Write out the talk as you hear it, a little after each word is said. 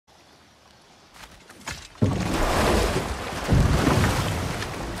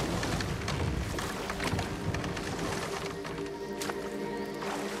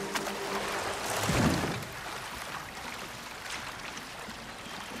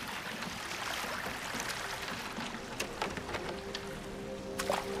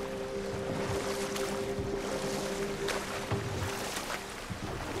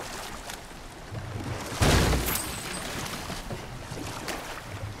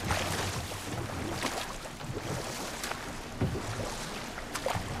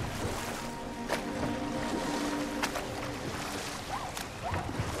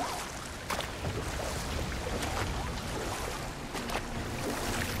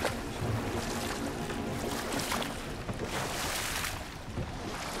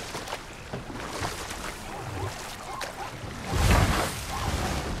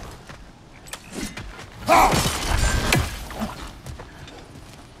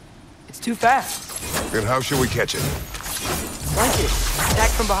It's too fast. Then how shall we catch it? Flank it.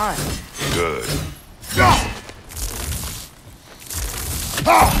 Attack from behind. Good.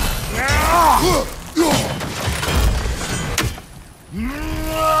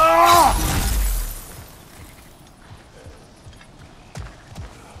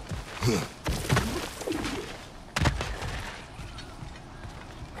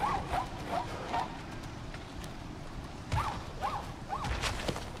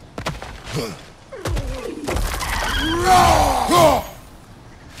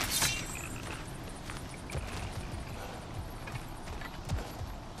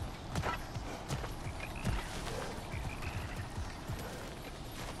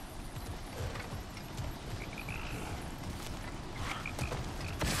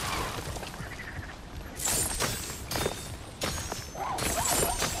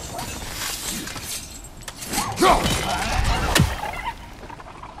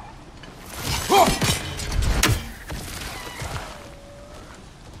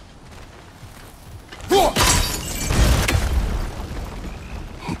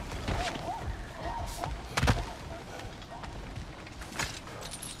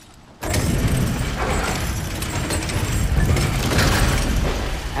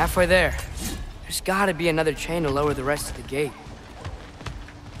 Halfway there. There's gotta be another chain to lower the rest of the gate.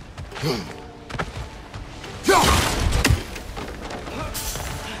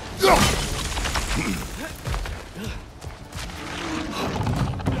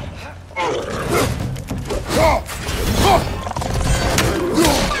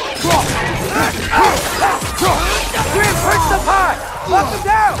 Reinforce the pod! Lock them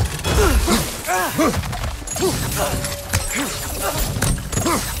down!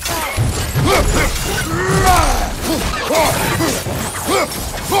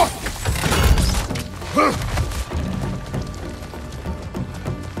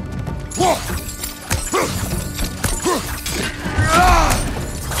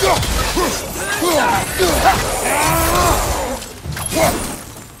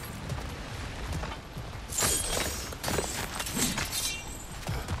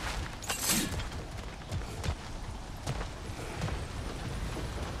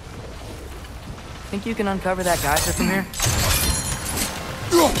 Think you can uncover that geyser from here?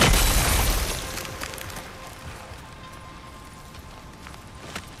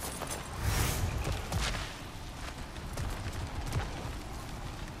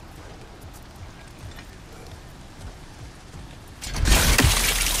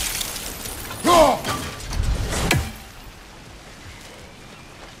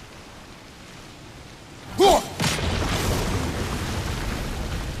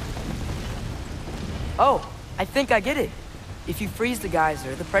 Oh, I think I get it. If you freeze the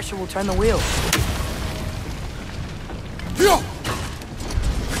geyser, the pressure will turn the wheel.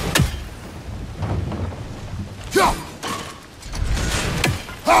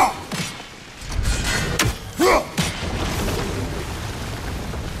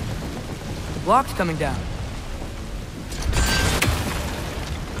 Block's coming down.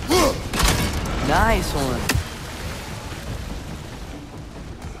 Nice one.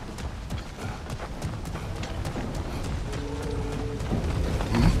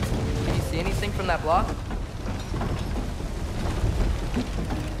 Anything from that block?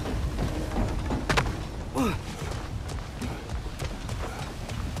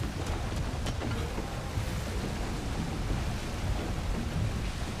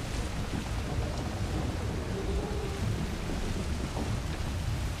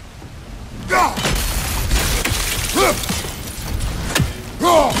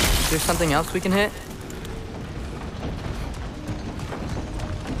 Is there something else we can hit?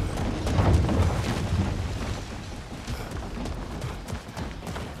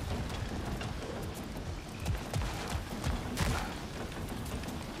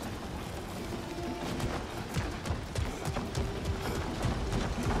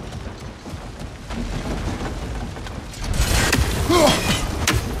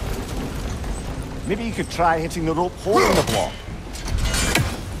 Maybe you could try hitting the rope holding the block.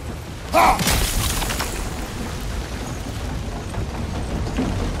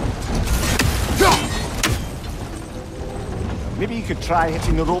 Maybe you could try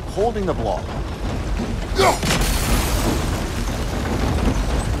hitting the rope holding the block.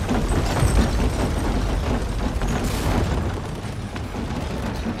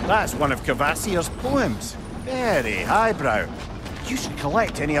 That's one of Cavassier's poems. Very highbrow. You should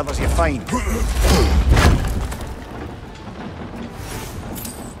collect any others you find.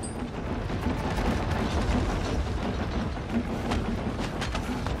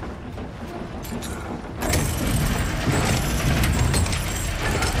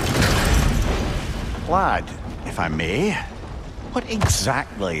 lad, if I may. What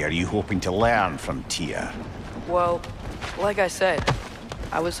exactly are you hoping to learn from Tyr? Well, like I said,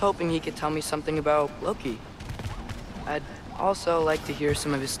 I was hoping he could tell me something about Loki. I'd also like to hear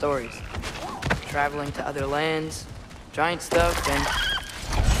some of his stories. Traveling to other lands, giant stuff, and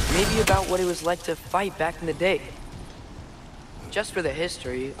maybe about what it was like to fight back in the day. Just for the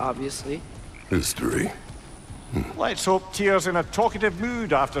history, obviously. History. Let's hope Tyr's in a talkative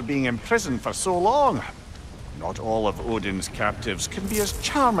mood after being imprisoned for so long. Not all of Odin's captives can be as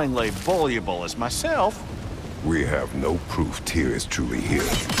charmingly voluble as myself. We have no proof Tyr is truly here.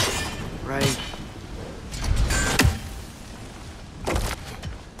 Right.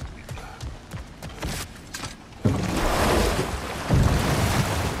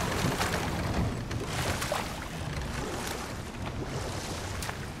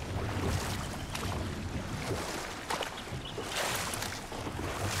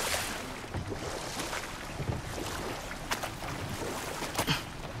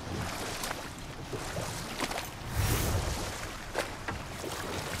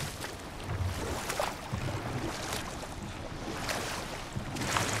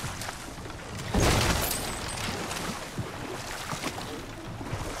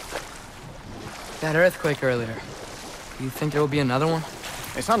 That earthquake earlier. Do you think there will be another one?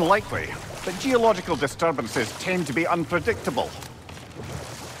 It's unlikely, but geological disturbances tend to be unpredictable.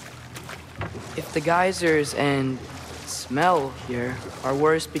 If the geysers and smell here are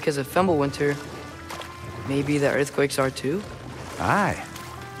worse because of Fimbulwinter, maybe the earthquakes are too? Aye,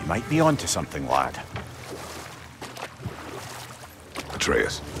 you might be onto something, lad.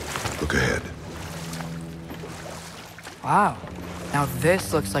 Atreus, look ahead. Wow. Now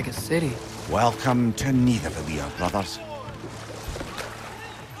this looks like a city. Welcome to Nidavellir, brothers.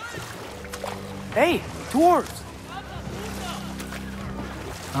 Hey, dwarves!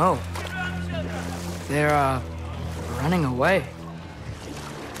 Oh. They're, running away.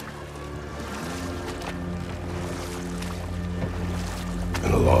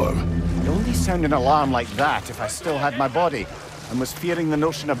 An alarm. I'd only sound an alarm like that if I still had my body, and was fearing the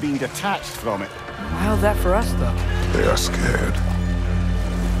notion of being detached from it. How's that for us, though? They are scared.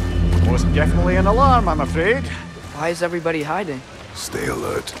 Most definitely an alarm, I'm afraid. Why is everybody hiding? Stay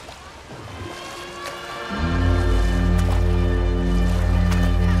alert.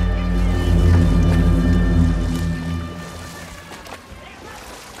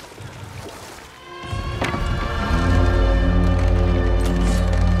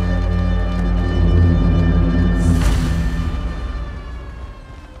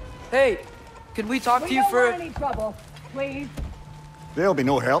 Hey, could we talk to you don't for... want any trouble, please. There'll be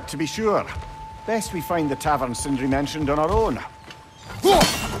no help, to be sure. Best we find the tavern Sindri mentioned on our own.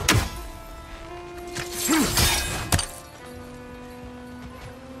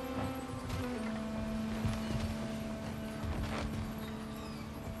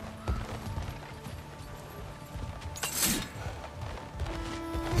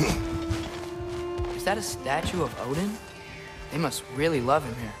 Is that a statue of Odin? They must really love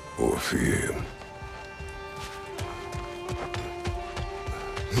him here. Or fear him.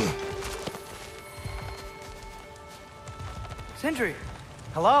 Sindri!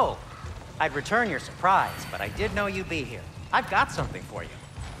 Hello. I'd return your surprise, but I did know you'd be here. I've got something for you.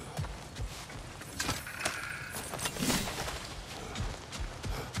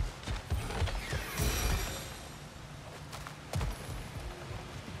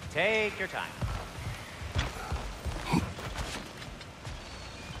 Take your time.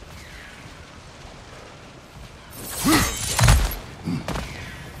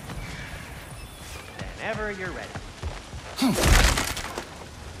 Whenever you're ready.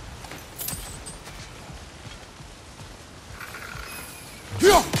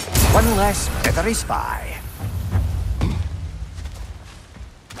 One less feathery spy.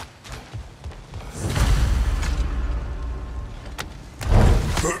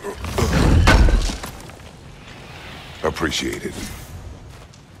 Appreciated.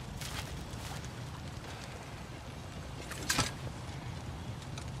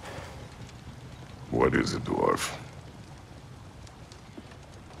 What is it, dwarf?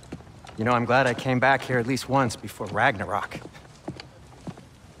 You know, I'm glad I came back here at least once before Ragnarok.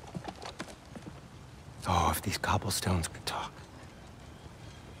 Oh, if these cobblestones could talk.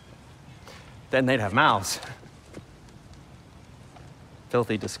 Then they'd have mouths.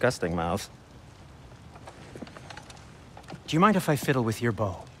 Filthy, disgusting mouths. Do you mind if I fiddle with your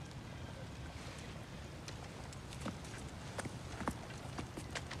bow?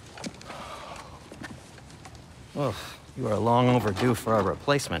 Well, you are long overdue for a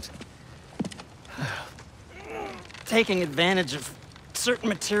replacement. Taking advantage of certain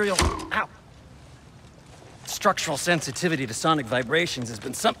material. Ow! structural sensitivity to sonic vibrations has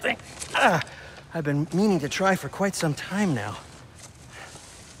been something I've been meaning to try for quite some time now.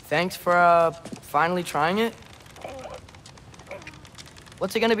 Thanks for, finally trying it.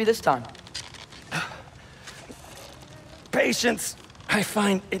 What's it gonna be this time? Patience. I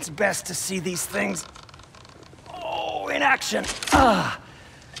find it's best to see these things, in action.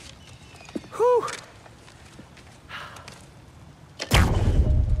 Whew.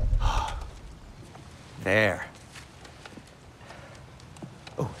 There.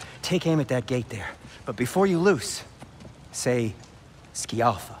 Oh, take aim at that gate there. But before you loose, say,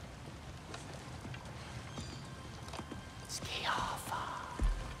 Skialfa. Skialfa.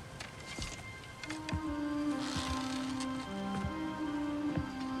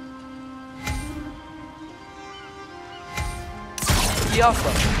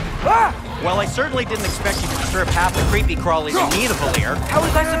 Well, I certainly didn't expect you to disturb half the creepy crawlies in need of a lair. How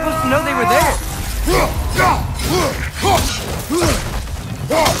was I supposed to know they were there?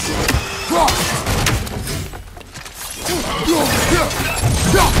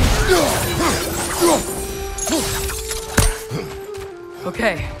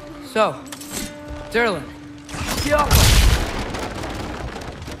 Okay, so, Derlin.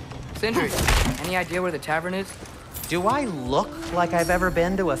 Sindri, any idea where the tavern is? Do I look like I've ever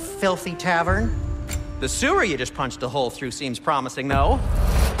been to a filthy tavern? The sewer you just punched a hole through seems promising, though.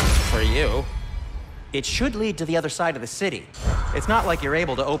 For you. It should lead to the other side of the city. It's not like you're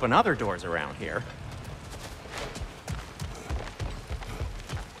able to open other doors around here.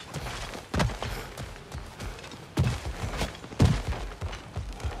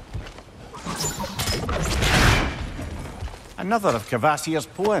 Another of Kvasir's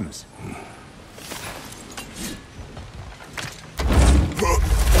poems.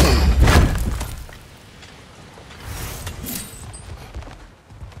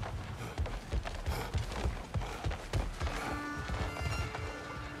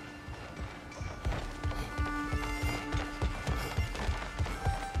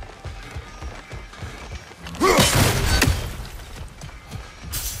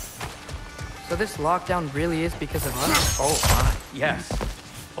 So this lockdown really is because of us? Oh, yes.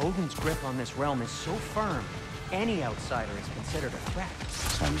 Odin's grip on this realm is so firm, any outsider is considered a threat.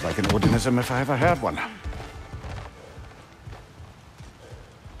 Sounds like an Odinism if I ever heard one.